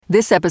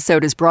This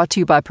episode is brought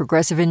to you by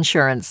Progressive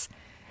Insurance.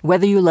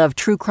 Whether you love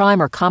true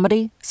crime or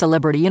comedy,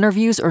 celebrity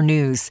interviews or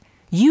news,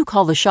 you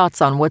call the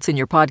shots on what's in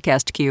your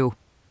podcast queue.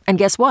 And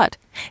guess what?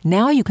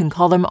 Now you can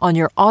call them on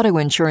your auto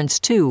insurance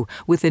too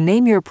with the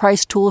Name Your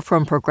Price tool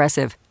from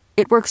Progressive.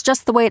 It works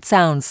just the way it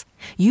sounds.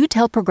 You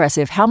tell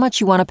Progressive how much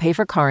you want to pay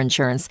for car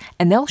insurance,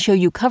 and they'll show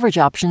you coverage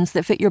options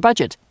that fit your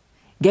budget.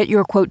 Get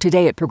your quote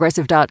today at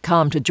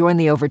Progressive.com to join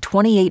the over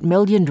 28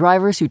 million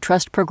drivers who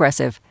trust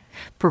Progressive.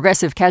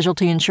 Progressive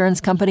Casualty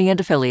Insurance Company and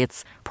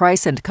Affiliates.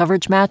 Price and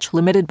coverage match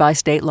limited by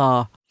state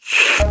law.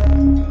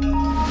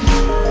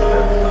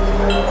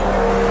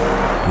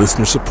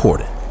 Listener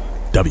supported.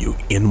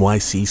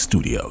 WNYC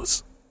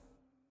Studios.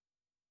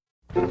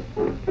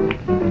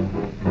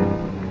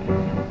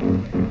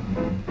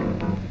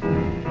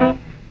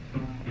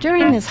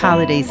 During this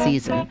holiday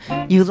season,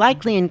 you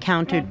likely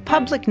encountered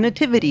public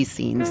nativity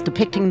scenes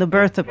depicting the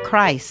birth of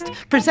Christ,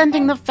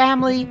 presenting the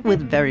family, with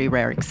very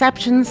rare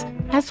exceptions,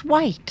 as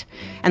white.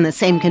 And the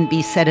same can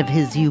be said of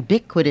his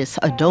ubiquitous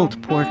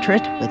adult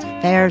portrait, with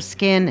fair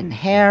skin and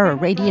hair a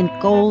radiant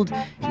gold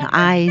and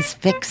eyes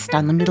fixed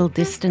on the middle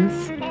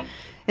distance.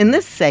 In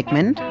this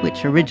segment,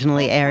 which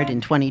originally aired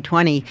in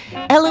 2020,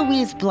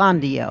 Eloise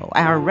Blondiau,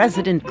 our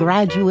resident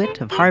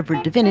graduate of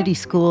Harvard Divinity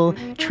School,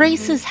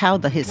 traces how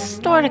the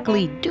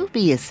historically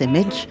dubious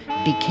image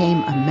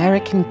became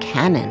American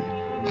canon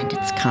and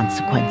its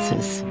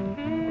consequences.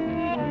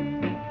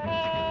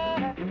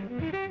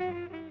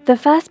 The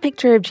first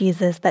picture of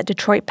Jesus that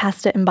Detroit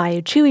pastor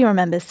Mbayu Chewy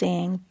remembers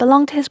seeing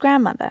belonged to his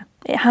grandmother.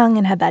 It hung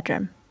in her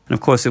bedroom. And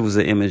of course, it was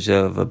an image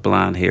of a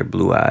blonde-haired,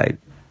 blue-eyed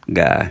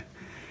guy.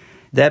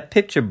 That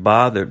picture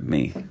bothered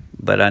me,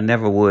 but I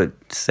never would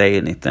say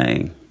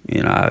anything.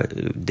 You know, I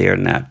dare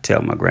not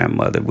tell my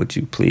grandmother, would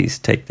you please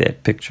take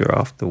that picture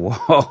off the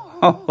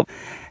wall?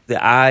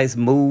 The eyes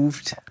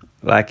moved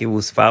like it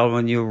was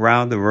following you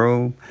around the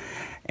room.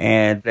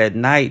 And at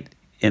night,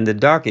 in the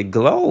dark, it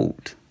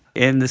glowed.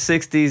 In the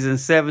 60s and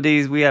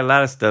 70s, we had a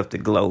lot of stuff that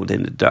glowed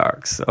in the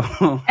dark. So,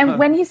 and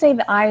when you say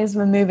the eyes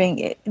were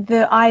moving,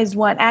 the eyes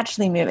weren't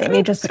actually moving.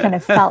 They just kind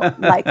of felt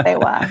like they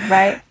were,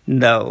 right?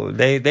 No,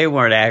 they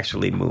weren't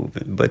actually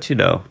moving. But, you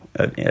know,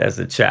 as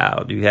a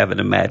child, you have an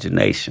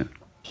imagination.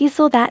 He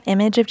saw that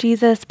image of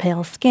Jesus,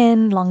 pale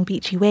skin, long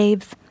beachy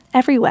waves,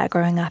 everywhere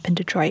growing up in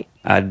Detroit.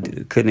 I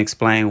couldn't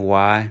explain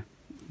why,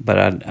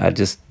 but I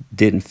just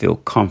didn't feel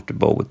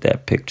comfortable with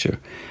that picture.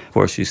 Of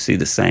course, you see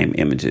the same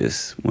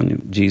images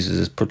when Jesus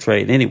is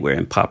portrayed anywhere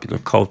in popular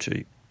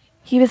culture.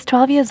 He was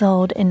 12 years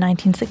old in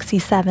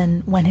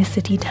 1967 when his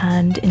city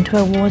turned into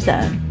a war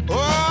zone.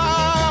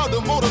 Oh,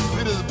 the Motor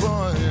City's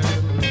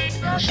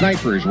burning.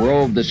 Snipers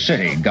roved the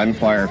city.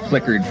 Gunfire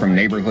flickered from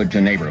neighborhood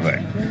to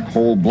neighborhood.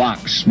 Whole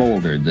blocks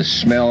smoldered. The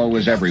smell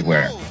was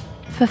everywhere.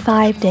 For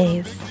 5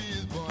 days,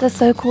 the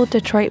so-called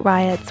Detroit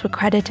riots were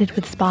credited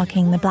with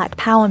sparking the Black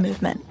Power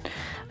movement.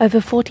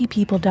 Over 40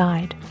 people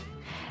died.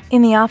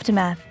 In the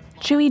aftermath,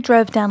 Chewy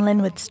drove down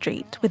Linwood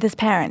Street with his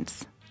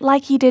parents,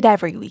 like he did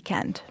every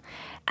weekend.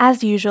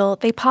 As usual,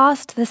 they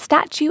passed the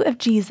statue of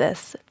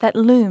Jesus that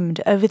loomed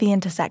over the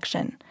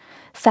intersection.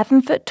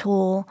 7 foot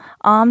tall,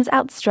 arms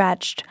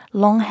outstretched,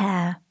 long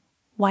hair,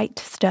 white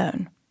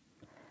stone.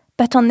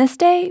 But on this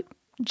day,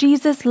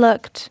 Jesus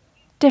looked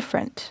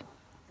different.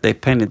 They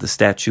painted the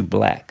statue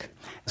black.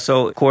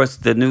 So, of course,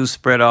 the news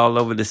spread all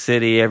over the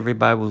city.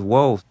 Everybody was,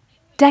 whoa.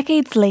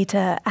 Decades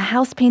later, a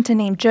house painter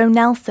named Joe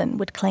Nelson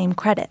would claim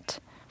credit.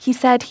 He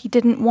said he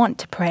didn't want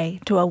to pray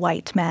to a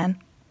white man.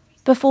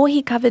 Before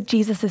he covered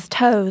Jesus'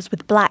 toes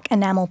with black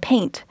enamel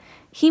paint,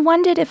 he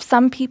wondered if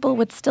some people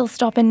would still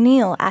stop and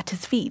kneel at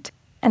his feet,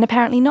 and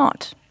apparently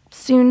not.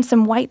 Soon,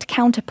 some white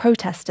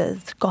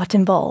counter-protesters got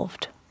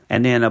involved.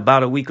 And then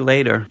about a week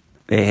later,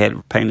 they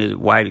had painted it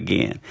white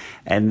again.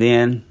 And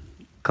then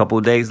a couple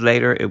of days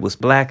later, it was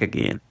black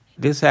again.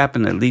 This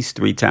happened at least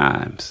 3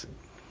 times.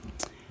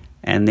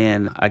 And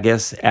then I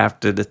guess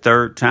after the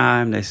 3rd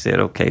time, they said,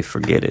 okay,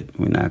 forget it.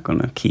 We're not going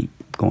to keep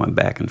going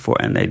back and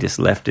forth. And they just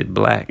left it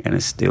black, and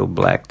it's still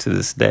black to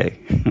this day.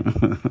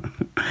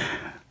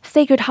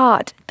 Sacred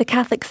Heart, the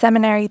Catholic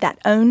seminary that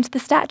owned the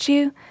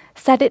statue,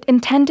 said it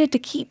intended to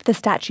keep the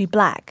statue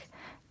black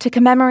to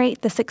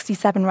commemorate the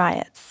 67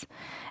 riots.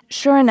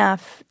 Sure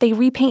enough, they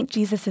repaint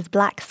Jesus'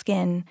 black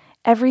skin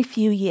every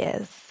few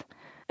years.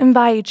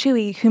 Mbayu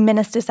Chewy, who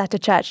ministers at a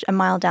church a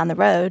mile down the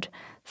road,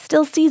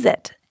 still sees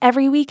it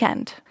every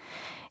weekend.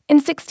 In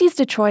 60s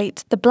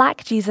Detroit, the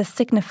black Jesus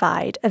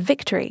signified a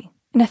victory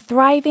in a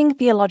thriving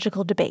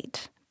theological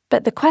debate.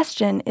 But the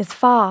question is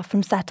far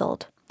from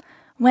settled.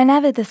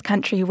 Whenever this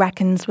country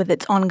reckons with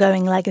its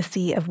ongoing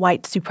legacy of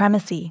white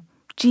supremacy,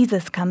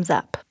 Jesus comes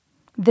up,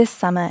 this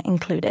summer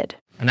included.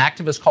 An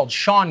activist called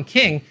Sean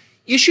King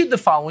issued the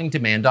following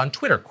demand on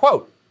Twitter,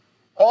 quote,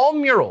 all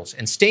murals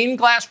and stained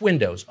glass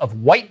windows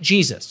of white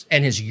Jesus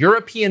and his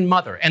European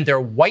mother and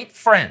their white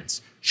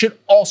friends should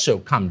also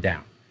come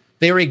down.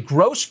 They are a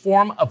gross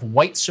form of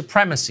white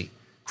supremacy,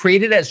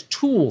 created as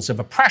tools of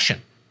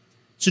oppression.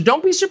 So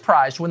don't be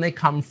surprised when they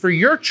come for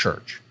your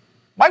church.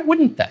 Why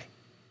wouldn't they?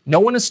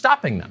 No one is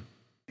stopping them.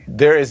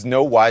 There is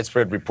no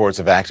widespread reports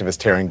of activists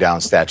tearing down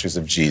statues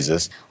of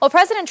Jesus. Well,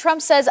 President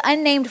Trump says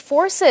unnamed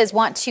forces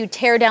want to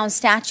tear down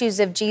statues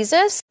of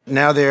Jesus.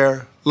 Now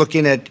they're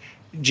looking at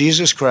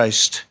Jesus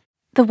Christ.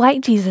 The white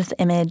Jesus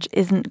image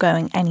isn't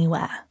going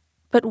anywhere.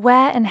 But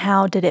where and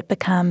how did it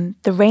become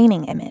the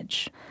reigning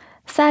image?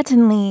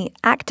 Certainly,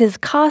 actors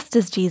cast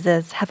as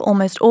Jesus have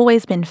almost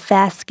always been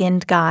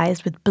fair-skinned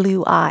guys with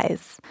blue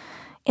eyes.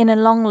 In a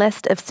long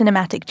list of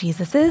cinematic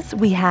Jesuses,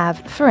 we have,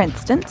 for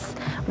instance,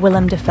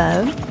 Willem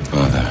Dafoe.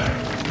 Father,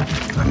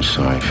 I'm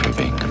sorry for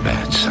being a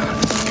bad son.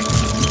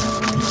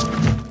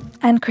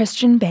 And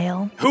Christian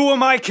Bale. Who are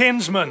my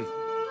kinsmen?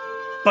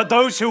 But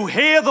those who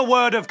hear the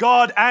word of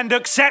God and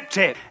accept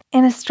it.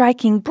 In a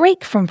striking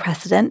break from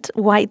precedent,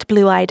 white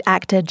blue-eyed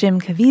actor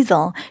Jim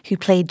Caviezel, who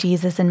played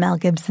Jesus in Mel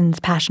Gibson's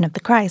Passion of the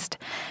Christ,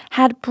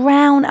 had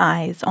brown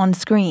eyes on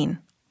screen.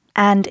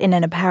 And in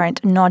an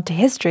apparent nod to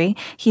history,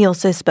 he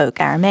also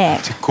spoke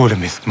Aramaic.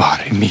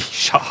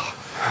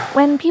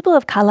 When people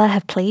of color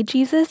have played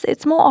Jesus,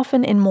 it's more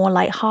often in more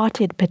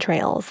light-hearted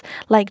portrayals,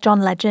 like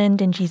John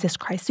Legend in Jesus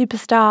Christ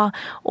Superstar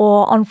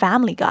or on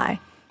Family Guy.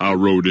 I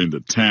rode into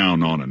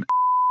town on an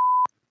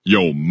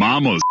yo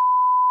mama's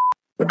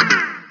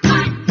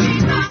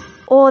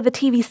or the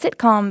TV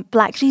sitcom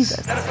Black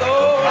Jesus.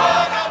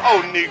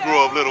 Oh,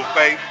 Negro of little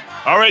faith.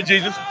 All right,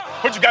 Jesus,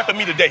 what you got for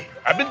me today?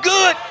 I've been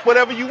good.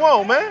 Whatever you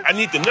want, man. I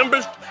need the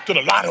numbers to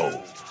the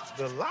lotto.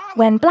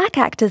 When black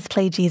actors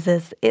play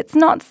Jesus, it's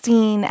not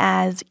seen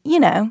as,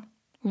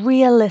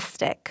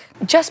 realistic.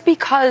 Just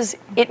because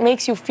it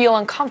makes you feel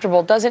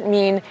uncomfortable doesn't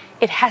mean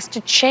it has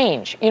to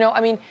change.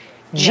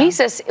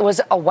 Jesus was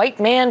a white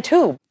man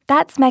too.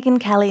 That's Megyn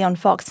Kelly on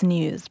Fox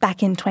News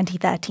back in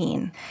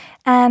 2013.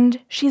 And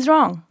she's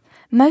wrong.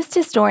 Most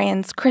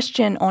historians,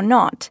 Christian or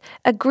not,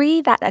 agree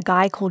that a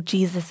guy called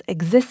Jesus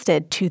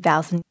existed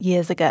 2,000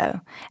 years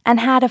ago and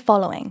had a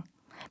following.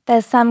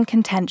 There's some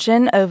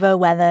contention over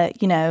whether,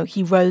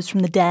 he rose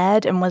from the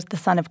dead and was the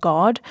Son of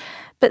God,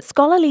 but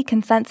scholarly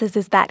consensus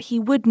is that he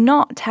would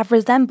not have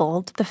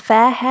resembled the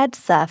fair-haired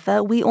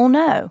surfer we all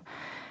know.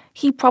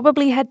 He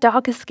probably had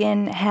darker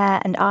skin,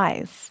 hair, and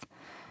eyes.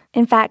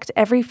 In fact,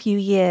 every few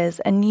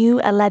years, a new,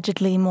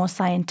 allegedly more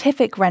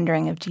scientific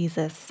rendering of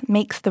Jesus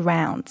makes the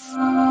rounds.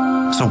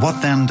 So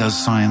what then does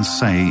science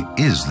say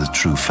is the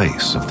true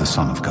face of the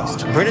Son of God?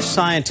 British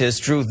scientists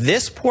drew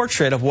this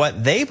portrait of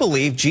what they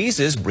believe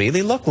Jesus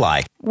really looked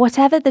like.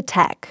 Whatever the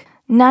tech,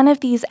 none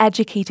of these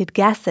educated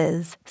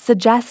guesses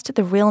suggest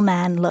the real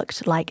man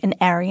looked like an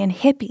Aryan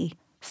hippie.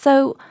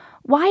 So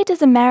why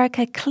does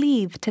America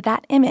cleave to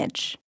that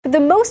image? The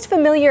most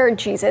familiar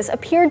Jesus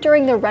appeared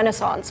during the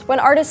Renaissance, when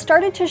artists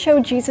started to show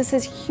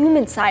Jesus'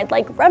 human side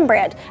like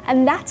Rembrandt,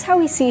 and that's how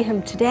we see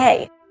him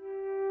today.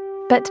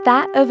 But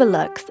that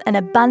overlooks an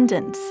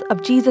abundance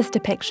of Jesus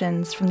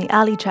depictions from the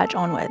early church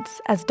onwards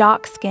as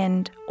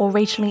dark-skinned or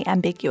racially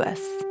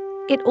ambiguous.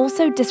 It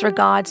also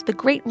disregards the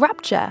great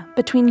rupture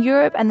between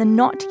Europe and the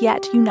not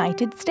yet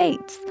United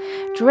States,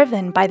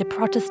 driven by the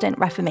Protestant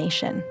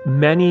Reformation.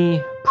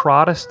 Many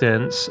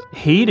Protestants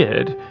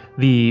hated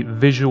the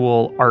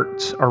visual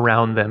arts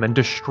around them and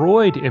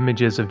destroyed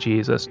images of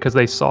Jesus because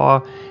they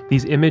saw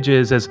these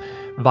images as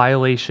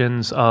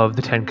violations of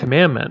the Ten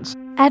Commandments.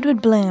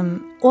 Edward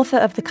Bloom, author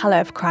of The Color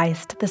of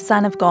Christ, The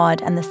Son of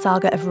God, and the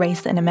Saga of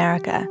Race in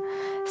America,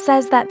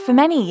 says that for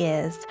many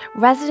years,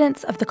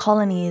 residents of the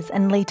colonies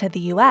and later the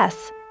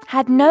US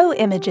had no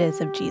images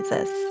of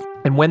Jesus.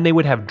 And when they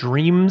would have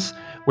dreams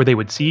where they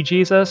would see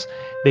Jesus,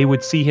 they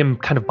would see him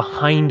kind of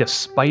behind a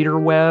spider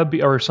web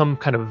or some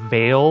kind of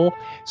veil.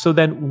 So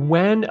then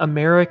when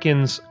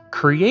Americans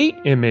create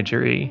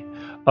imagery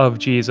of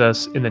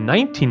Jesus in the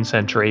 19th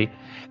century,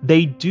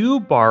 they do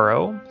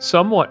borrow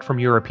somewhat from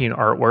European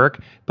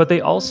artwork, but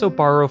they also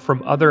borrow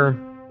from other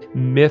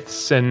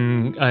myths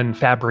and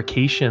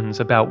fabrications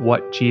about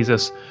what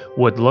Jesus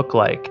would look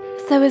like.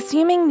 So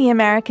assuming the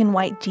American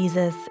white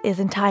Jesus is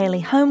entirely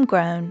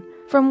homegrown,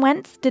 from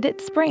whence did it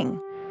spring?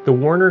 The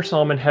Warner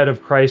Salmon head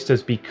of Christ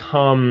has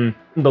become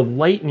the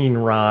lightning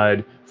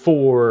rod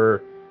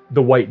for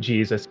the white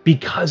Jesus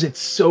because it's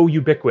so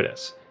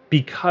ubiquitous,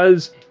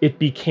 because it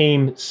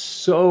became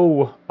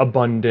so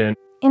abundant.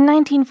 In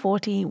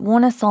 1940,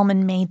 Warner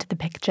Salmon made the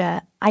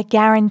picture I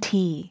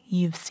guarantee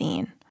you've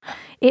seen.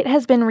 It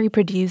has been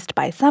reproduced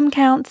by some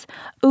counts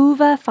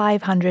over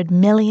 500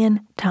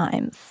 million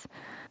times.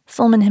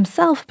 Salmon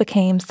himself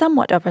became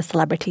somewhat of a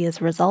celebrity as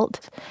a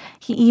result.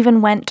 He even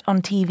went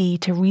on TV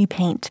to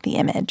repaint the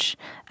image,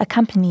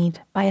 accompanied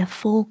by a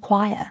full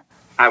choir.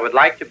 I would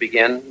like to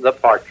begin the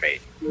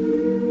portrait.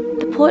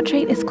 The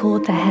portrait is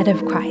called The Head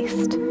of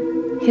Christ.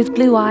 His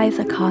blue eyes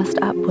are cast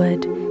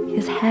upward.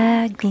 His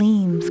hair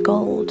gleams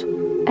gold.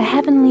 A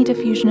heavenly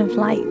diffusion of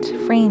light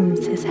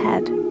frames his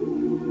head.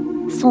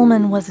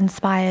 Salmon was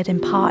inspired in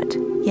part,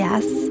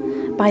 yes,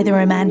 by the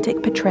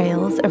romantic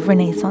portrayals of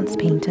Renaissance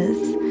painters,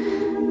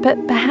 but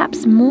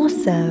perhaps more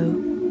so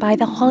by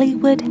the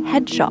Hollywood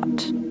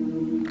headshot.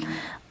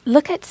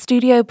 Look at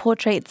studio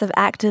portraits of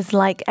actors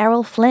like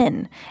Errol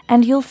Flynn,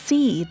 and you'll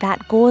see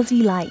that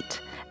gauzy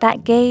light,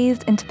 that gaze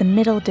into the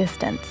middle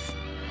distance.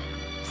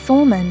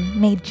 Salmon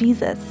made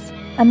Jesus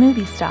a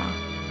movie star.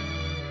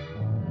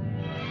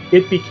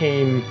 It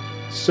became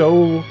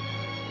so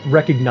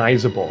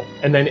recognizable,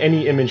 and then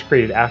any image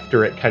created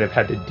after it kind of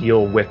had to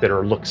deal with it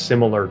or look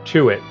similar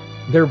to it.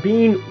 There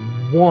being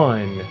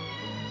one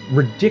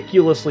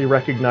ridiculously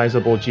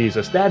recognizable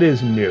Jesus, that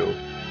is new.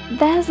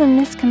 There's a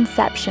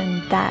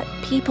misconception that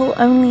people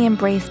only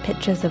embrace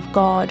pictures of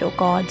God or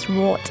gods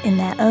wrought in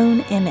their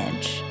own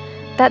image.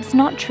 That's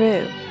not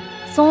true.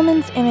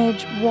 Salmon's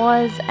image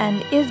was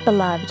and is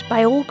beloved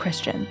by all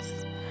Christians.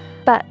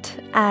 But,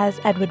 as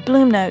Edward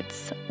Bloom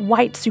notes,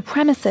 white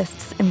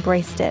supremacists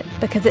embraced it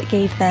because it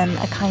gave them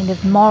a kind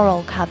of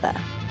moral cover.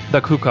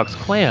 The Ku Klux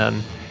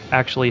Klan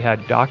actually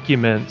had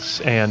documents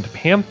and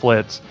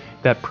pamphlets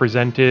that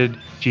presented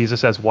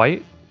Jesus as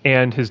white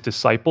and his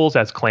disciples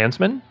as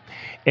Klansmen.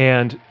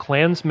 And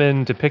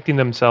Klansmen depicting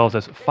themselves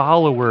as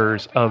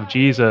followers of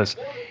Jesus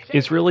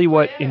is really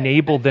what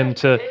enabled them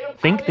to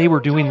think they were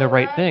doing the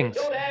right things.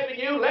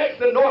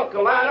 North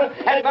Carolina,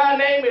 and my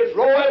name is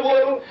Roy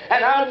Woodle,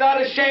 and I'm not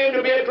ashamed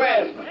to be a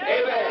Klansman.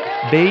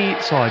 Amen.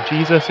 They saw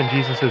Jesus and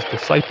Jesus'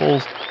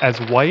 disciples as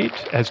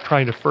white, as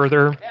trying to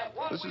further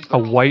a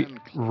white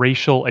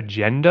racial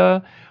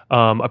agenda,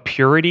 a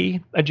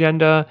purity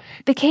agenda.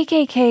 The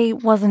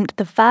KKK wasn't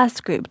the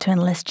first group to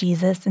enlist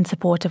Jesus in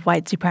support of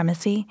white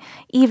supremacy,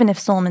 even if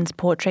Salmon's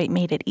portrait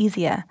made it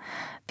easier.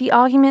 The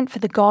argument for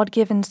the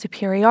God-given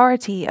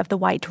superiority of the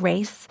white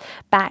race,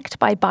 backed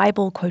by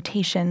Bible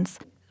quotations,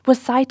 was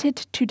cited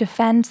to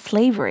defend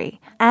slavery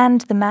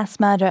and the mass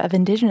murder of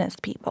indigenous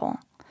people.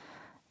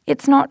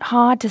 It's not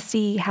hard to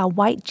see how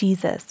white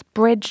Jesus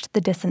bridged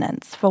the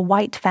dissonance for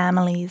white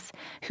families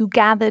who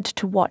gathered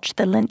to watch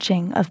the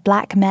lynching of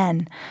black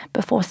men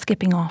before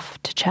skipping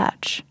off to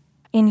church.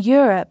 In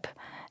Europe,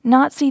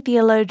 Nazi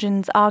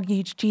theologians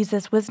argued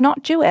Jesus was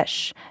not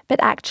Jewish,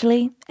 but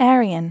actually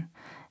Aryan.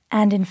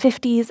 And in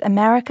 50s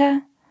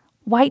America,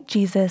 white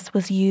Jesus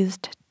was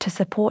used to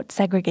support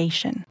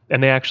segregation.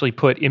 And they actually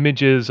put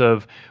images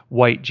of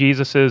white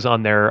Jesuses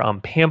on their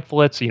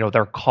pamphlets,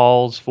 their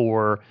calls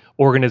for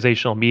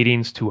organizational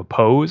meetings to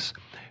oppose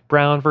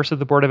Brown versus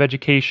the Board of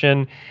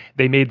Education.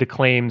 They made the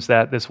claims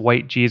that this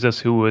white Jesus,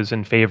 who was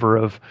in favor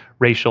of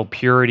racial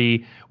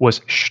purity,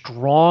 was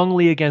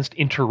strongly against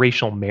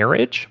interracial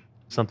marriage,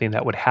 something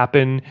that would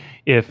happen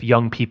if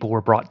young people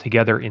were brought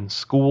together in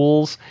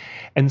schools.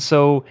 And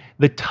so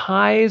the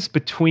ties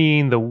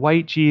between the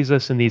white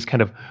Jesus and these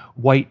kind of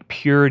white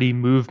purity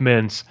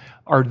movements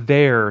are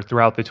there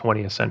throughout the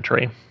 20th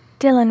century.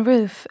 Dylann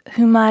Roof,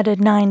 who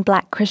murdered 9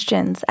 black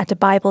Christians at a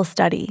Bible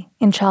study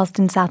in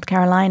Charleston, South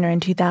Carolina in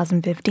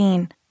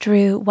 2015,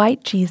 drew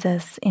white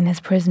Jesus in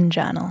his prison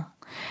journal.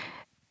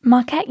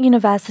 Marquette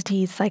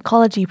University's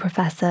psychology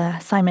professor,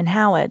 Simon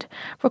Howard,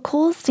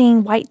 recalls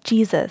seeing white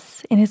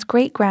Jesus in his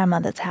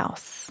great-grandmother's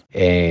house.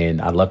 And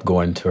I loved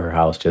going to her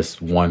house,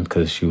 just one,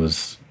 because she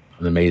was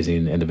an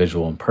amazing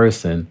individual in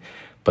person,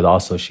 but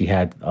also she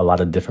had a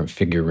lot of different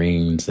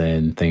figurines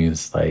and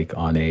things like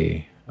on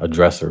a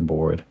dresser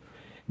board.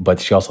 But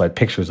she also had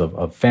pictures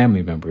of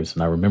family members.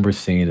 And I remember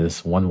seeing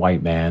this one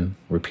white man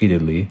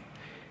repeatedly.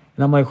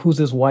 And I'm like, who's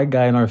this white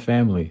guy in our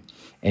family?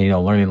 And,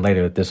 learning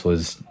later that this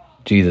was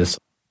Jesus.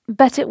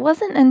 But it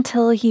wasn't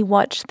until he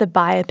watched the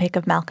biopic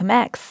of Malcolm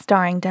X,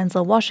 starring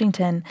Denzel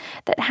Washington,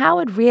 that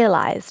Howard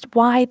realized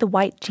why the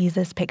white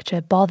Jesus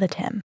picture bothered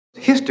him.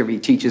 History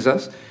teaches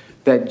us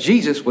that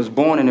Jesus was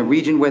born in a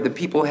region where the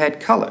people had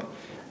color.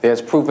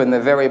 There's proof in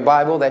the very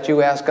Bible that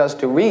you ask us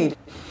to read.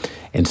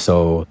 And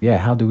so,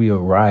 how do we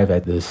arrive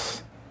at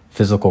this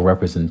physical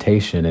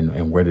representation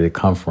and where did it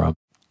come from?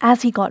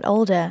 As he got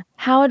older,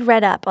 Howard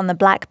read up on the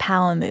Black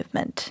Power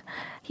movement.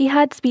 He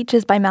heard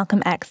speeches by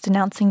Malcolm X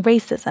denouncing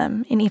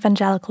racism in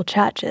evangelical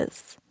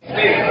churches.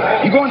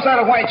 You go inside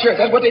a white church,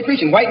 that's what they're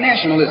preaching, white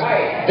nationalism.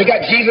 They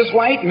got Jesus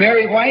white,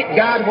 Mary white,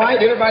 God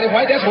white, everybody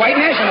white, that's white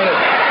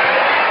nationalism.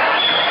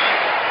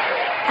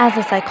 As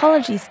a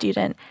psychology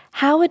student,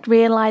 Howard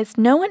realized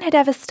no one had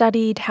ever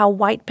studied how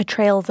white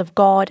portrayals of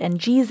God and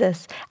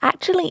Jesus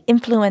actually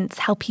influence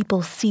how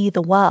people see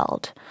the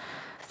world.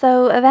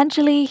 So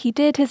eventually he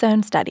did his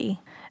own study,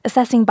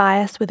 assessing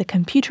bias with a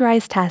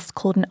computerized test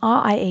called an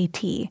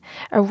RIAT,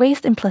 a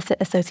Race Implicit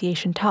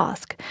Association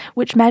task,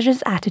 which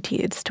measures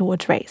attitudes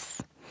towards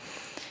race.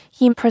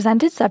 He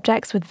presented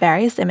subjects with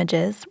various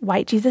images,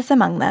 white Jesus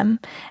among them,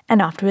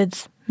 and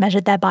afterwards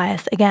measured their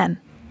bias again.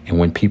 And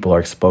when people are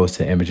exposed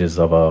to images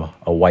of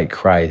a white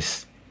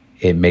Christ,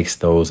 it makes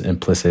those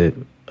implicit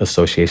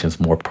associations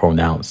more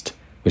pronounced,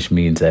 which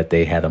means that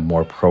they had a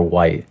more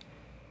pro-white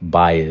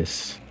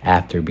bias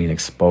after being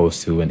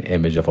exposed to an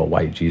image of a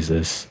white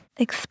Jesus.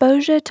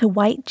 Exposure to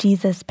white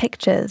Jesus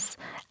pictures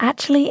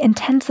actually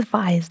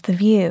intensifies the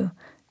view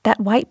that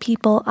white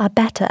people are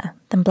better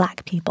than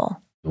black people.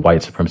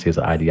 White supremacy is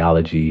an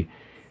ideology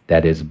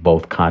that is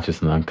both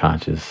conscious and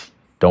unconscious.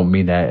 Don't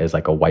mean that as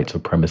like a white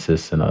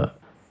supremacist and a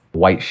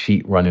white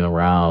sheet running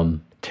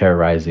around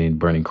terrorizing,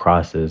 burning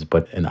crosses,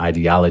 but an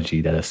ideology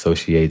that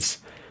associates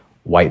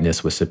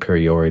whiteness with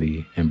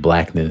superiority and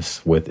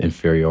blackness with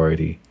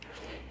inferiority.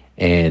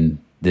 And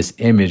this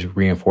image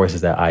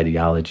reinforces that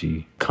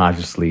ideology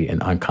consciously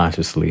and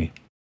unconsciously.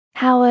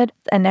 Howard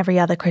and every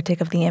other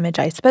critic of the image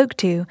I spoke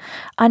to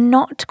are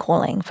not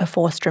calling for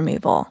forced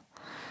removal.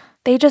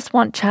 They just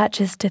want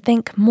churches to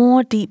think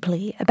more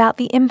deeply about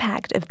the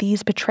impact of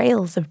these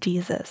portrayals of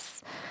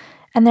Jesus.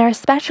 And they're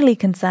especially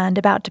concerned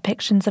about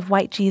depictions of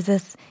white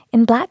Jesus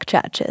in black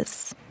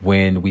churches.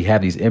 When we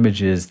have these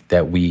images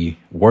that we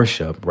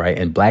worship, right,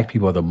 and black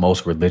people are the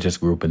most religious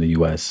group in the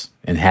U.S.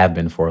 and have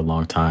been for a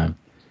long time,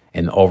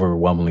 and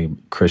overwhelmingly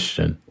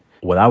Christian.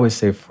 What I would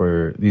say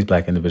for these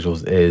black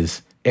individuals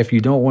is, if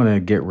you don't want to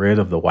get rid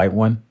of the white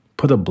one,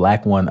 put a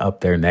black one up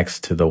there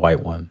next to the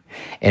white one.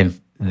 And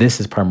this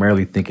is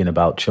primarily thinking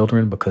about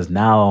children, because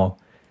now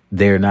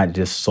they're not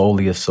just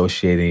solely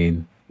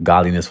associating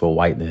godliness with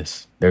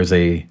whiteness. There's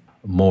a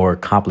more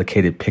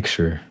complicated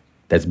picture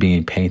that's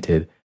being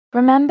painted.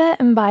 Remember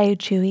Mbayu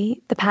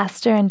Chui, the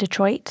pastor in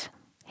Detroit?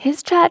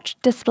 His church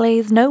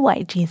displays no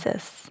white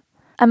Jesus.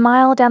 A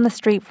mile down the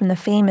street from the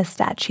famous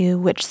statue,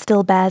 which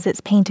still bears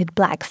its painted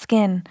black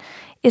skin,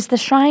 is the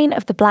Shrine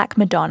of the Black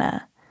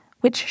Madonna,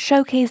 which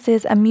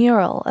showcases a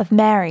mural of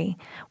Mary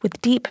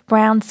with deep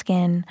brown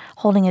skin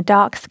holding a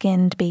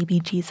dark-skinned baby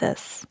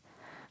Jesus.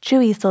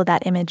 Chui saw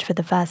that image for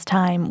the first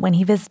time when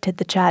he visited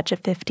the church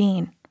at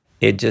 15.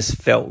 It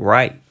just felt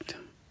right.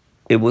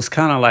 It was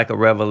kind of like a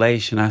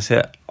revelation. I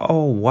said,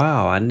 oh,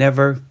 wow, I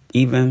never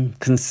even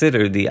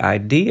considered the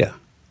idea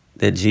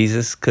that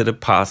Jesus could have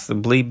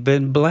possibly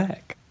been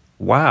black.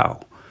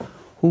 Wow.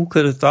 Who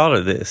could have thought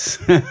of this?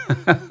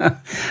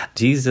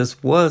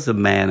 Jesus was a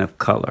man of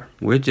color.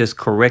 We're just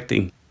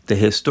correcting the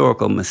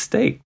historical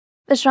mistake.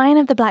 The Shrine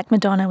of the Black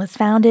Madonna was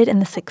founded in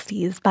the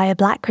 60s by a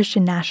black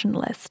Christian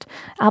nationalist,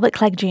 Albert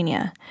Clegg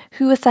Jr.,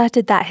 who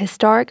asserted that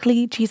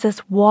historically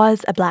Jesus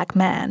was a black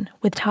man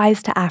with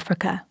ties to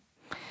Africa.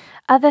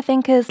 Other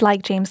thinkers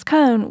like James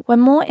Cone were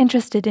more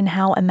interested in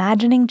how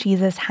imagining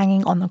Jesus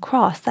hanging on the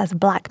cross as a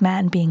black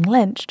man being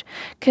lynched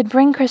could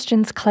bring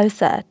Christians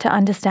closer to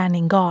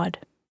understanding God.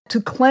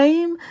 To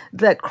claim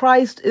that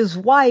Christ is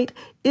white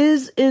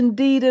is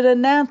indeed an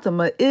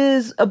anathema,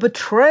 is a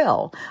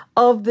betrayal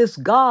of this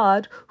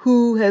God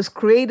who has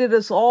created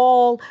us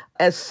all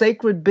as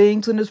sacred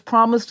beings and has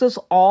promised us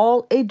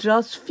all a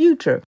just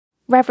future.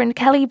 Reverend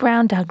Kelly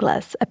Brown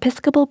Douglas,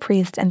 Episcopal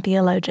priest and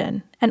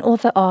theologian, and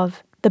author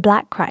of The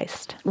Black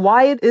Christ.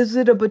 Why is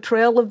it a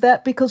betrayal of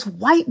that? Because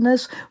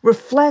whiteness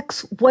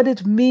reflects what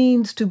it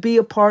means to be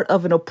a part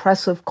of an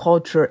oppressive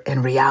culture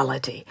in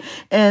reality.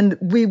 And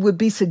we would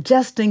be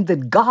suggesting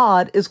that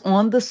God is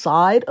on the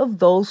side of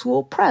those who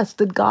oppress,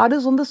 that God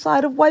is on the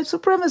side of white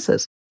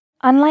supremacists.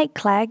 Unlike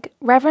Clegg,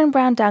 Reverend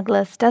Brown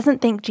Douglas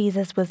doesn't think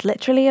Jesus was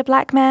literally a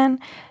black man.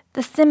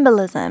 The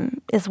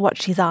symbolism is what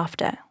she's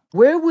after.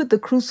 Where would the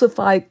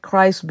crucified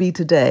Christ be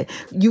today?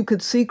 You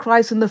could see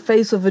Christ in the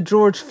face of a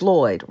George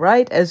Floyd,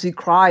 right? As he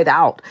cried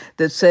out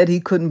that said he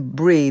couldn't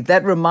breathe.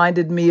 That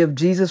reminded me of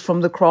Jesus from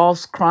the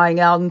cross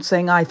crying out and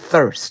saying, I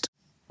thirst.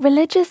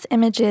 Religious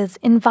images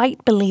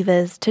invite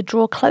believers to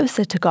draw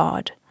closer to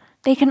God.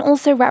 They can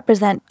also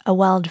represent a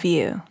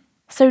worldview.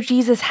 So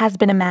Jesus has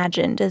been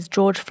imagined as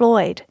George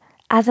Floyd,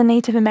 as a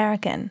Native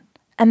American,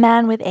 a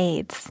man with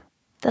AIDS.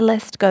 The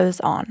list goes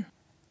on.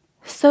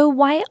 So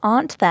why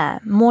aren't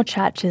there more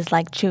churches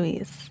like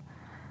Chui's?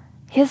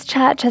 His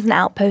church has an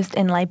outpost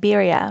in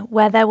Liberia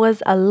where there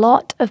was a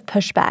lot of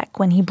pushback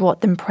when he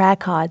brought them prayer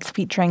cards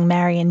featuring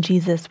Mary and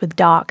Jesus with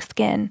dark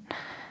skin.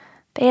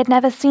 They had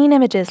never seen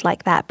images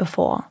like that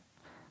before.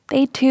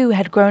 They too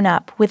had grown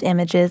up with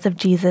images of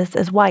Jesus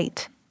as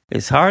white.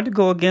 It's hard to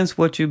go against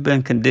what you've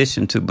been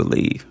conditioned to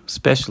believe,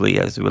 especially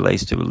as it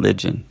relates to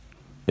religion.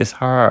 It's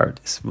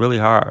hard. It's really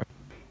hard.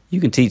 You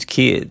can teach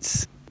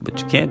kids, but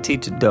you can't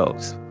teach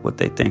adults what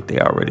they think they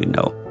already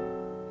know.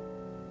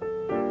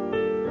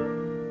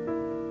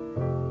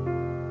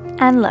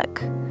 And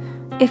look,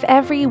 if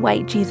every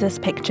white Jesus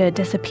picture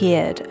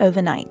disappeared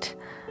overnight,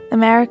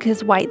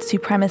 America's white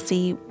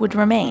supremacy would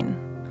remain.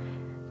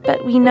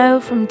 But we know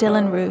from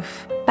Dylan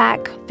Roof,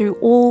 back through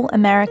all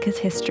America's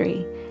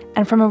history,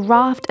 and from a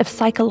raft of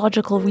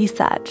psychological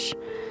research,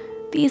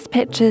 these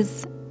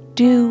pictures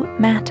do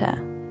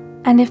matter.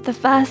 And if the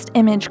first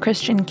image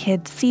Christian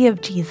kids see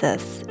of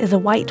Jesus is a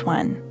white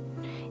one,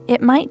 it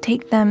might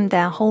take them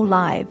their whole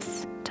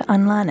lives to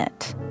unlearn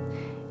it,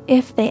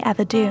 if they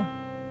ever do.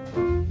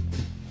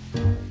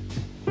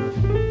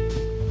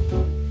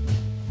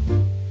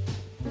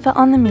 For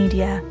On the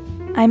Media,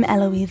 I'm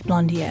Eloise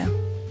Blondiau.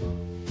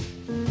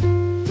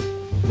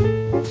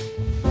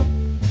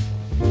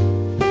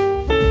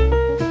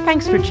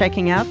 Thanks for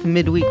checking out the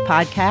Midweek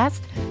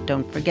Podcast.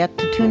 Don't forget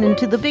to tune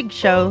into The Big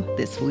Show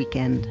this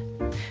weekend.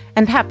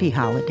 And happy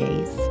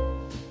holidays.